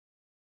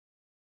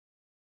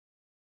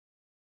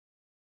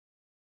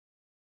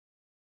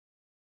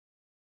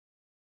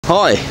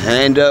Hi,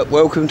 and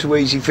welcome to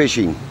Easy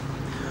Fishing.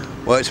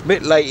 Well, it's a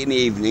bit late in the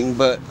evening,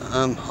 but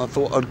I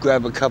thought I'd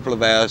grab a couple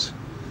of hours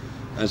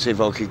and see if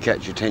I could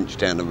catch a tench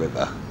down the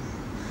river.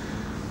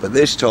 But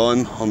this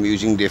time I'm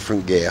using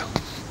different gear.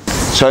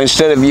 So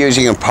instead of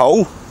using a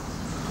pole,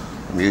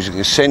 I'm using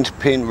a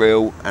centrepin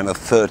reel and a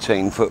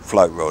 13-foot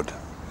float rod.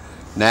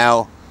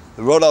 Now,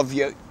 the rod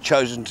I've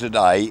chosen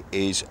today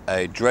is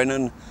a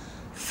Drennan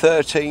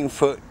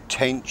 13-foot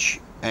tench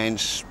and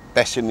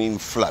specimen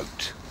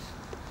float.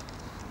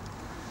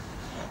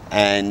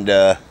 And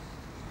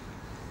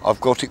I've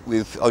got it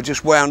with, I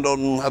just wound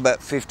on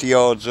about 50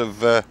 yards of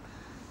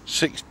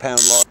 6-pound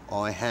line.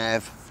 I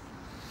have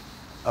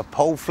a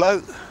pole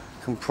float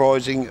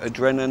comprising a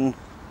Drennan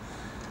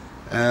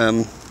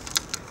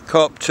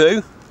Carp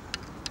 2,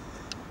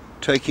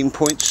 taking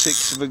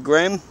 0.6 of a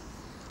gram,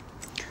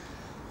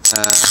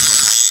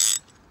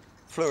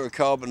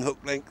 fluorocarbon hook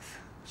length,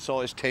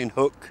 size 10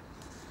 hook,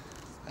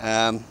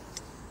 and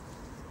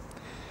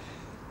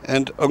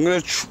I'm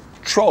going to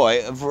try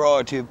a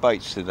variety of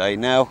baits today.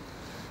 Now,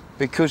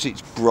 because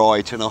it's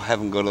bright and I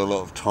haven't got a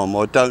lot of time,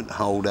 I don't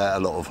hold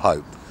out a lot of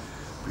hope,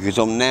 because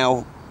I'm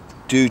now,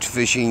 due to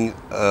fishing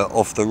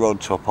off the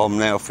rod top, I'm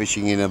now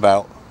fishing in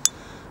about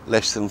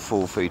less than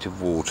 4 feet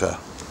of water.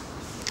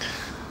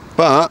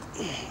 But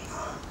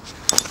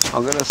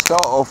I'm going to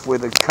start off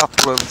with a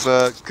couple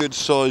of good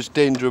sized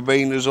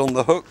dendrobinas on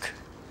the hook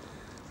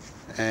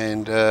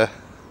and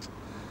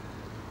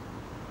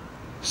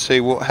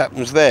see what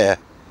happens there.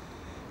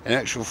 In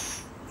actual,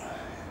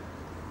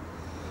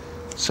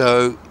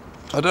 so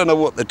I don't know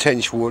what the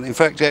tench will want. In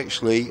fact,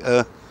 actually,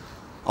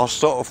 I'll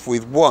start off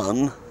with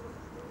one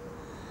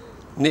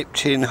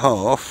nipped in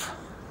half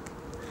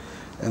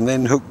and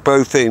then hook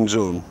both ends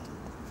on.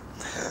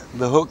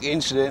 The hook,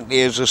 incidentally,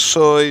 is a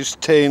size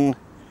 10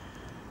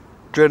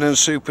 Drennan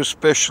Super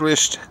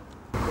Specialist.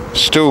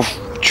 Still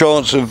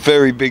chance of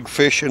very big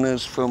fish, and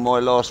as for my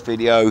last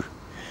video,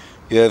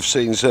 you have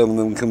seen some of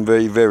them can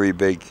be very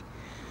big.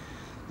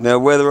 Now,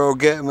 whether I'll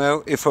get them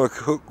out if I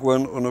hook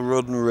one on a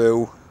rod and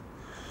reel,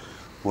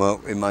 well,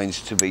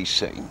 remains to be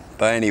seen.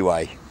 But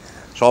anyway,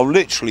 so I'm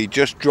literally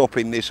just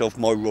dropping this off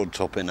my rod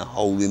top in a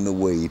hole in the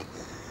weed.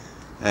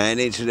 And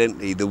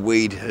incidentally, the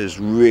weed has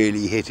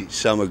really hit its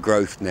summer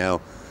growth now.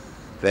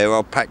 There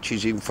are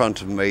patches in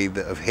front of me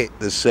that have hit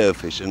the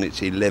surface, and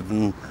it's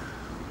 11,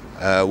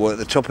 well, at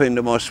the top end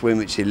of my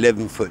swim it's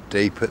 11 foot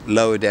deep, at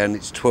lower down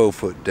it's 12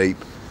 foot deep,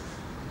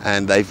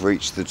 and they've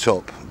reached the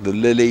top. The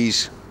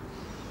lilies,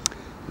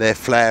 they're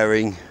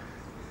flowering.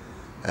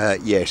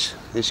 Yes,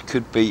 this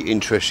could be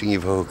interesting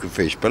if I hook a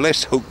fish, but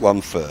let's hook one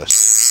first.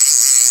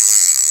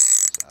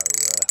 So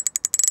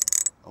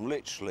I'm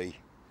literally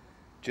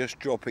just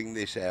dropping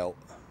this out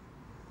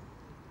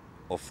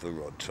off the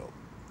rod top.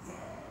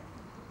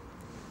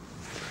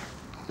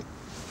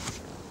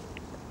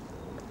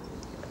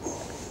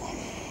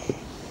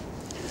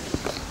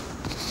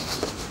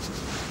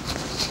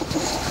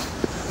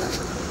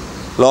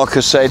 Like I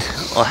said,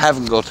 I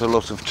haven't got a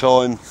lot of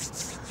time,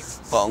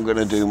 but I'm going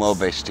to do my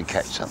best to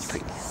catch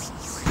something.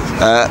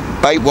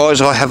 Bait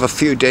wise, I have a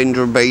few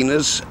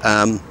dendrobinas,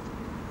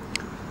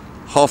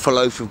 half a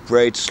loaf of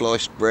bread,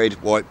 sliced bread,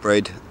 white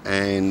bread,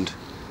 and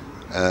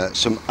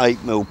some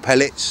 8mm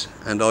pellets,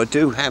 and I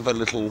do have a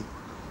little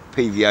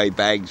PVA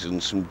bags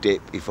and some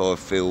dip if I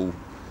feel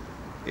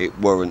it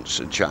warrants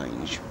a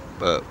change,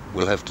 but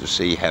we'll have to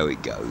see how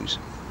it goes.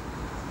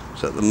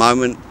 So at the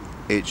moment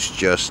it's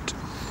just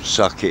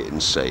suck it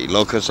and see.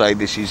 Like I say,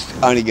 this is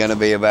only going to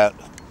be about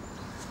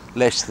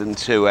less than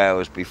 2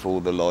 hours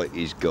before the light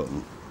is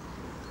gone,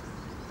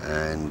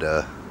 and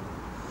I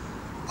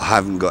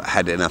haven't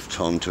had enough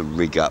time to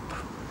rig up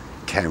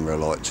camera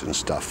lights and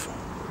stuff,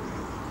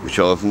 which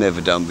I've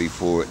never done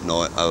before at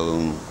night other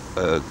than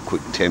a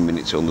quick 10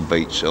 minutes on the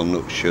beach, so I'm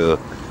not sure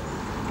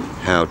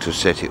how to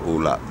set it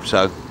all up.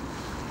 So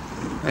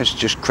let's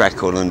just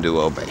crack on and do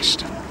our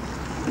best.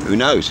 Who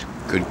knows,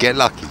 could get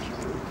lucky.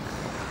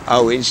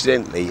 Oh,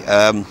 incidentally,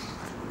 on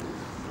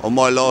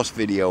my last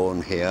video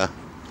on here,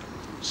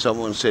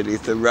 someone said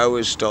if the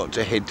rowers start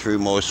to head through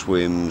my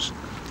swims,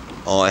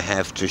 I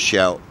have to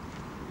shout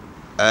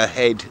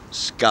ahead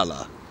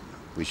sculler,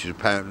 which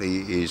apparently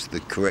is the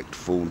correct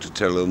form to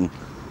tell them,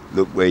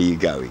 look where you're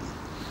going.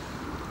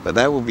 But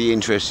that will be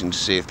interesting to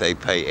see if they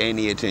pay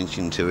any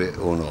attention to it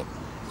or not.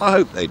 I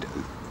hope they do.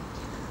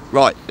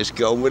 Right, let's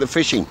get on with the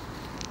fishing.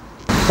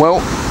 Well,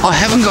 I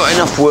haven't got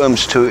enough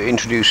worms to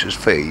introduce as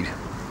feed.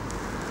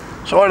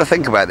 So I had to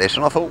think about this,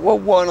 and I thought, well,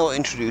 why not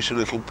introduce a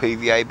little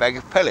PVA bag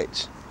of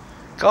pellets?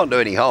 Can't do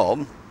any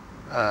harm.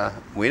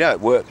 We know it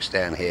works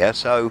down here,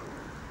 so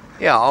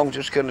yeah, I'm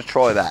just going to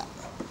try that.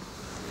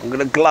 I'm going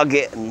to glug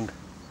it and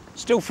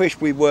still fish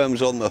with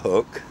worms on the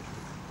hook.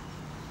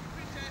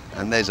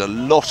 And there's a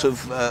lot of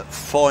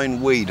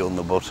fine weed on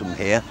the bottom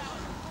here,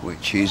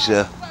 which is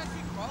a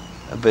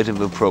bit of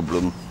a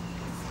problem.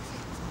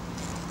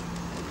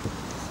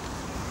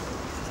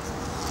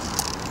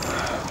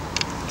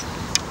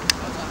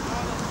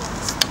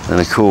 And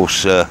of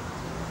course,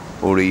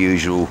 all the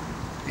usual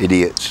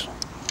idiots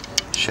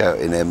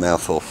shouting their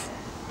mouth off.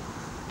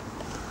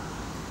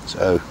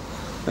 So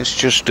let's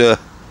just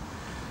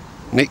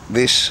nick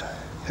this.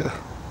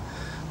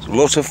 There's a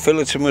lot of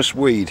philodimous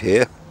weed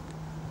here.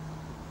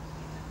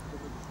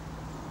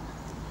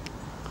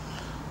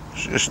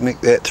 Let's just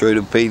nick that through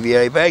the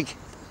PVA bag.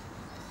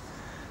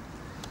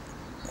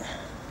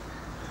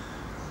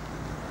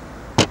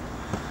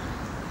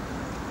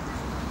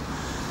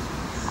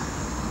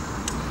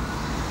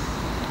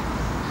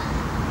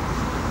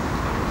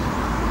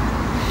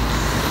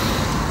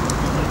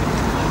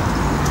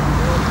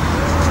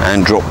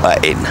 And drop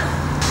that in.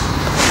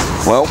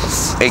 Well,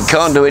 it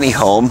can't do any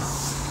harm.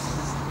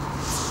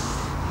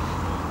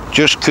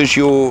 Just because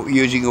you're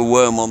using a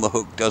worm on the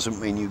hook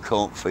doesn't mean you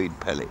can't feed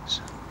pellets.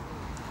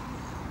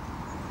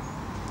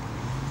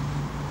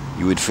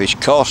 You would fish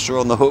caster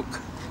on the hook.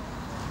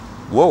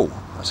 Whoa,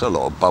 that's a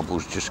lot of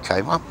bubbles just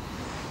came up.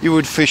 You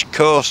would fish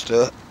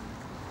caster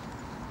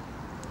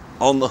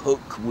on the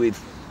hook with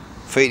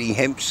feeding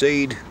hemp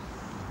seed.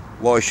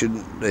 Why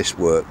shouldn't this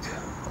work?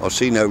 I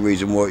see no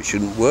reason why it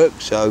shouldn't work,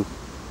 so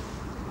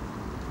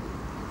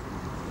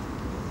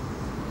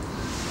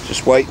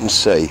just wait and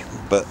see.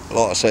 But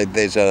like I said,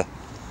 the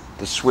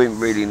swim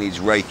really needs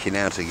raking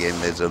out again.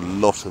 There's a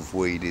lot of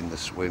weed in the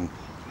swim.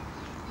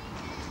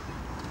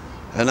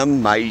 And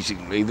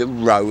amazingly, the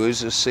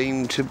rowers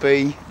seem to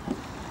be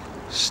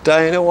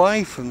staying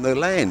away from the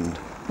land.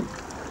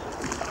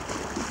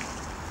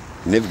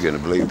 You're never going to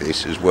believe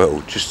this as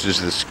well. Just as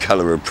this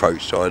colour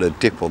approached, I had a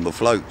dip on the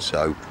float,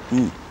 so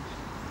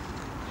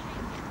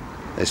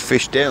there's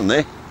fish down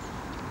there.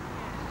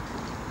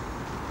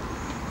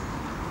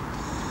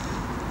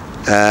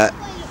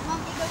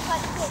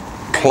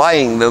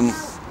 Playing them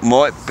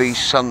might be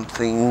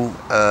something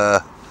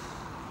of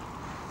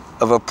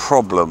a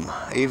problem,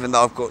 even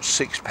though I've got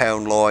 6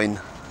 pound line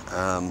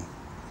and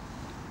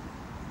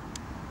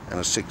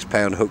a 6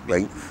 pound hook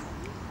length.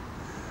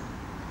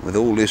 With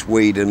all this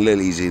weed and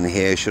lilies in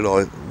here,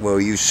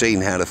 well, you've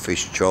seen how the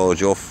fish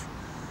charge off,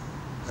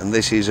 and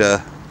this is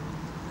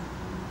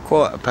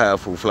quite a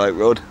powerful float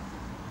rod,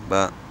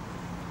 but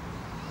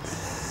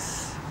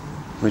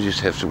we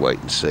just have to wait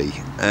and see.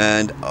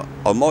 And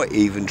I might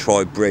even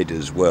try bread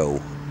as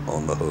well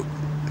on the hook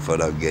if I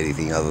don't get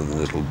anything other than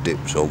little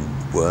dips on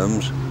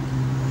worms.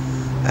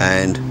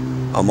 And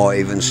I might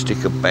even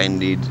stick a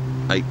banded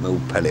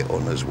 8mm pellet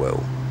on as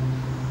well.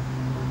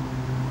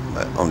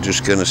 But I'm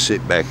just going to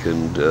sit back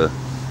and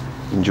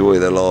enjoy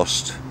the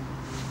last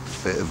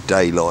bit of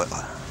daylight.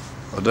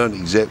 I don't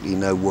exactly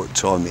know what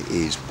time it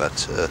is,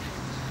 but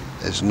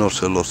there's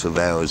not a lot of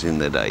hours in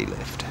the day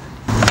left.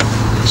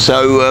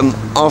 So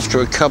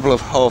after a couple of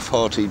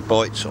half-hearted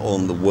bites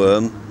on the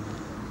worm,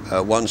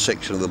 one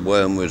section of the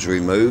worm was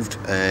removed,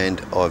 and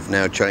I've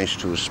now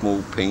changed to a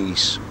small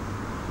piece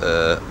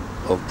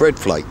of bread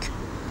flake.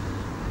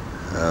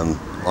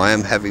 I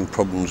am having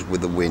problems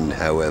with the wind,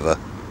 however.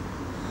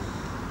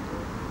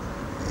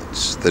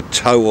 The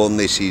toe on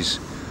this is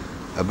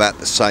about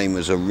the same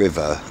as a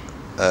river,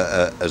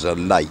 as a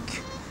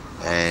lake,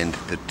 and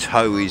the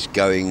toe is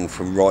going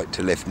from right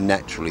to left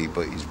naturally,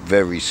 but it's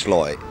very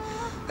slight.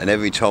 And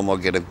every time I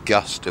get a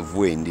gust of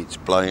wind, it's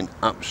blowing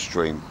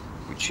upstream,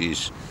 which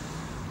is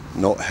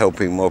not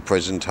helping my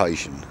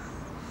presentation.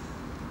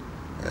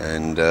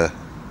 And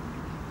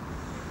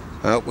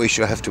well, we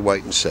shall have to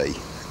wait and see.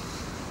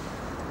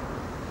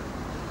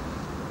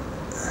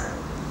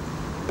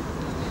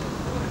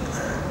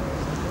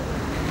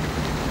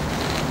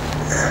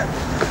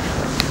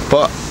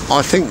 But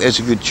I think there's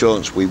a good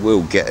chance we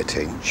will get a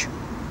tench.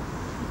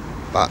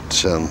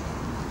 But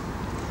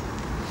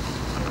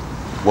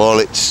while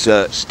it's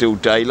still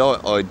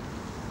daylight,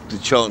 the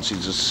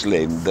chances are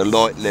slim. The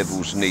light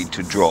levels need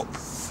to drop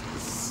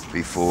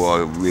before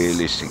I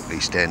realistically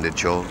stand a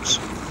chance.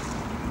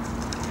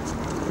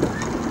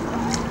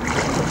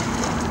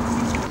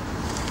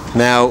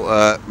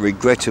 Now,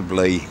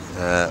 regrettably,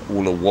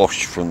 all the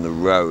wash from the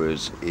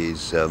rowers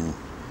is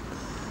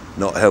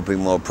not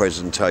helping my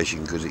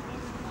presentation, because it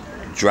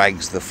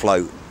drags the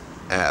float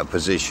out of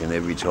position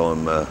every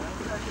time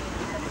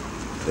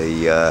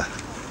the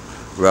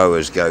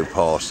rowers go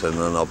past, and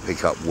then I'll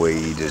pick up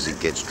weed as it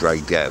gets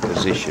dragged out of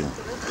position.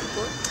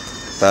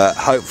 But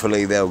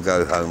hopefully they'll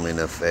go home in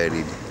a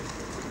fairly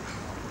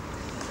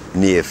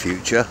near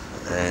future,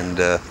 and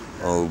I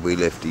will be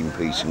left in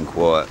peace and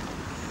quiet.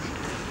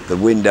 The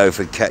window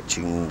for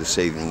catching this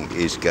evening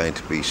is going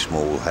to be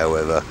small,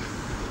 however,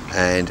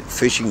 and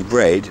fishing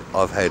bread,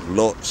 I've had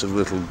lots of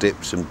little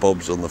dips and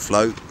bobs on the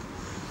float,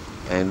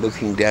 and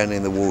looking down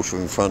in the water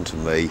in front of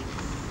me,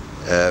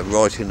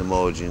 right in the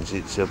margins,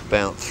 it's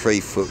about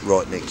 3 foot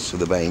right next to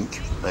the bank,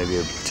 maybe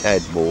a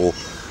tad more,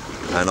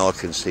 and I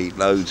can see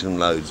loads and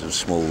loads of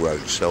small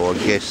roach. So I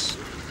guess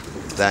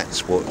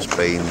that's what's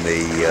been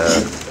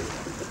the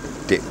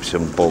dips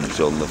and bobs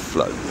on the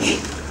float.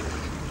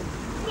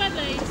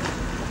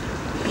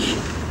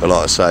 But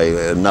like I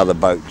say, another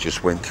boat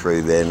just went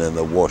through then, and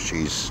the wash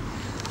is,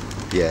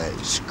 yeah,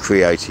 it's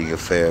creating a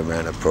fair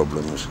amount of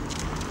problems.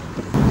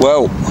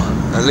 Well,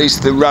 at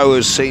least the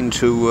rowers seem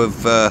to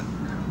have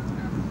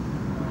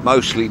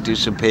mostly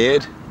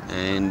disappeared,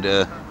 and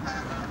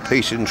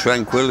peace and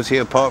tranquility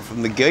apart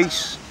from the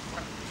geese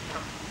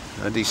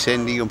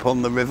descending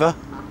upon the river.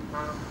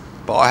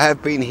 But I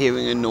have been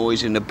hearing a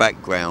noise in the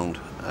background,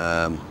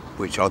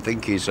 which I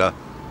think is a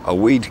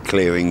weed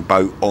clearing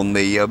boat on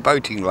the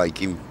boating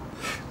lake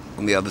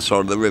on the other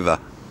side of the river.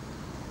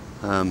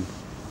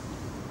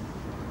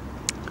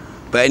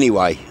 But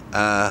anyway,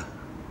 now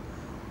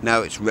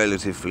it's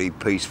relatively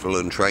peaceful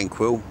and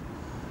tranquil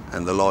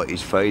and the light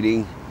is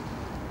fading.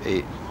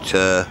 It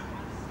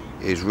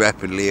is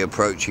rapidly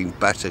approaching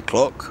bat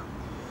o'clock,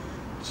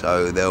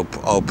 so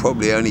I'll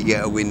probably only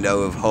get a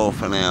window of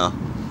half an hour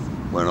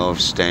when I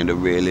stand a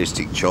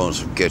realistic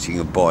chance of getting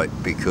a bite,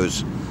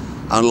 because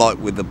unlike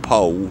with the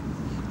pole,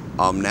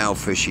 I'm now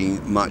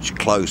fishing much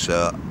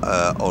closer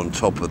on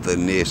top of the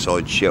near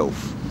side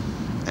shelf,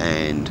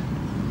 and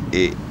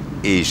it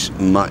is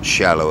much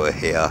shallower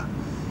here.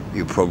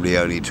 You're probably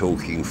only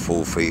talking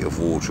 4 feet of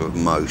water at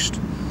most,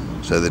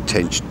 so the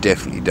tench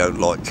definitely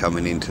don't like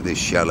coming into this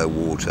shallow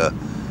water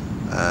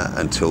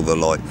until the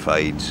light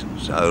fades.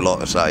 So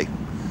like I say,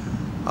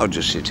 I'll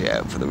just sit it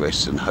out for the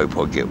rest and hope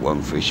I get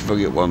one fish. If I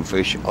get one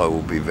fish, I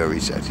will be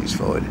very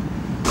satisfied.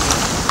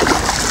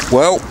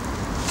 Well,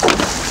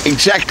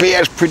 exactly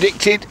as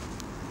predicted,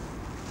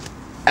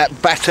 at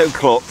bat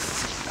o'clock,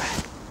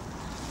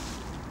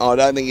 I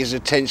don't think it's a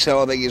tench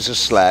though, I think it's a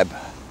slab.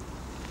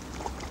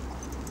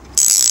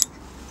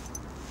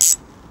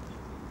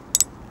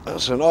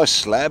 That's a nice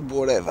slab,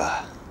 whatever.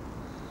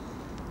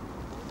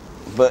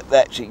 But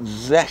that's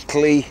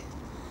exactly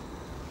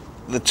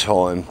the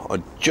time.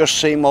 I just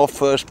seen my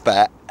first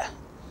bat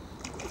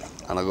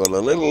and I got a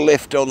little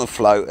lift on the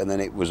float and then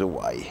it was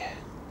away.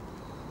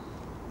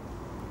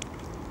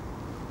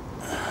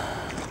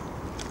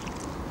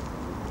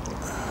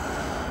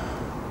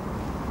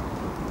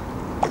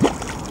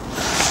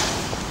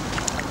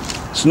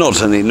 It's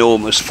not an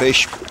enormous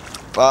fish,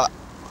 but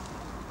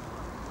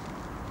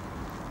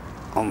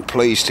I'm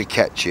pleased to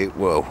catch it.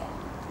 Well,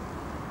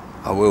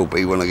 I will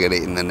be when I get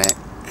it in the net.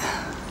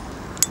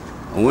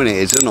 And when it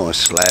is a nice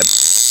slab.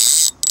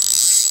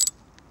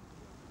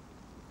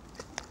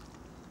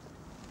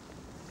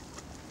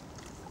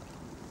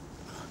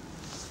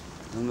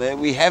 And there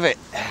we have it.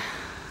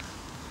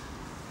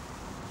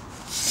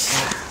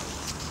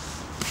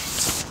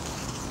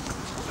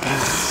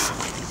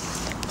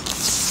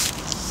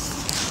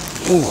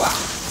 Ooh,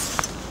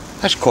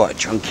 that's quite a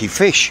chunky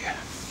fish.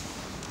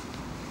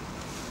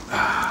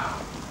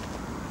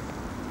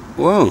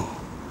 Whoa,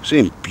 it's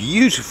in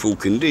beautiful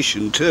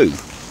condition too.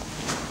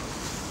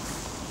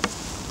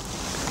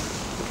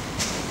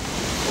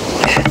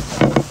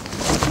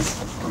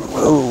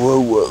 Whoa, whoa,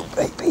 whoa,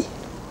 baby.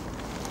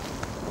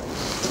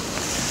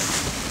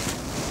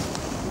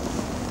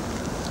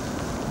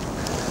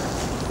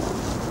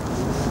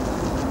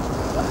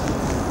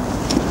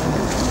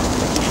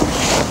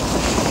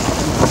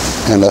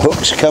 And the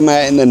hooks come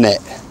out in the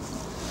net.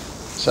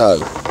 So,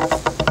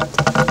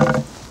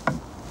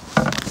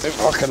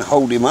 if I can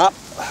hold him up,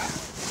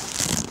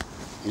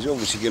 he's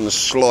obviously going to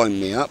slime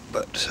me up,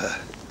 but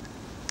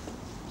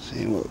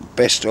see what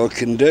best I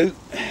can do.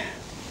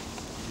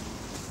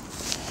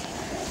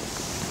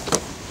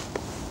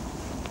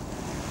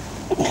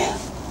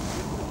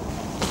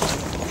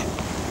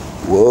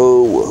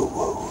 Whoa, whoa,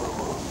 whoa,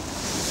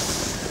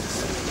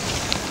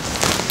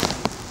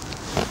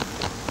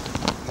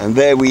 whoa. And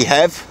there we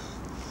have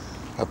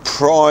a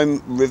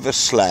prime river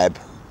slab.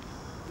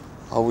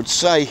 I would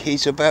say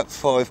he's about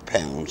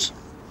 £5.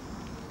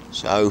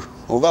 So,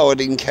 although I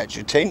didn't catch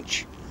a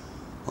tench,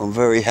 I'm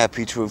very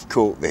happy to have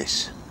caught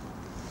this.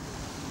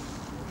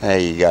 There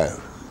you go,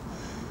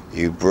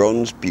 you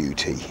bronze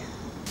beauty.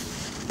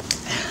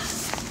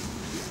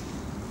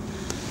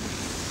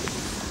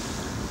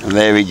 And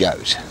there he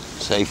goes,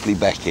 safely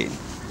back in.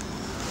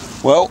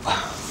 Well,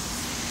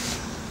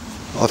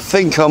 I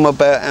think I'm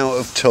about out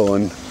of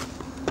time,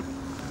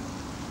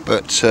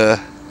 but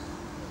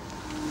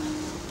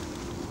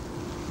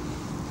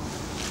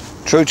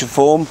true to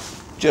form,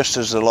 just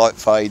as the light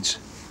fades,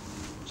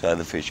 so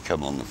the fish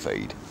come on the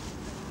feed.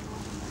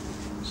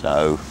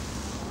 So,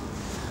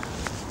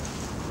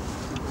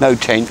 no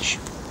tench,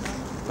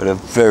 but a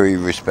very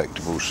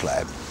respectable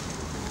slab.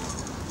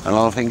 And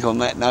I think on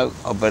that note,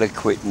 I better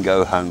quit and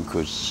go home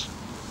because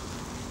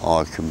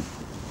I can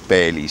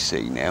barely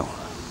see now.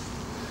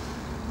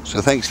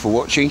 So thanks for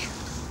watching,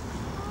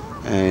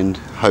 and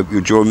hope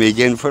you'll join me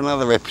again for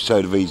another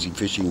episode of Easy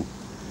Fishing.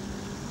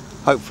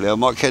 Hopefully I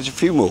might catch a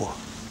few more.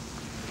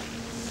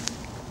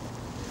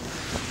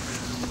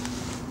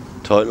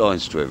 Tight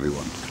lines to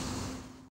everyone.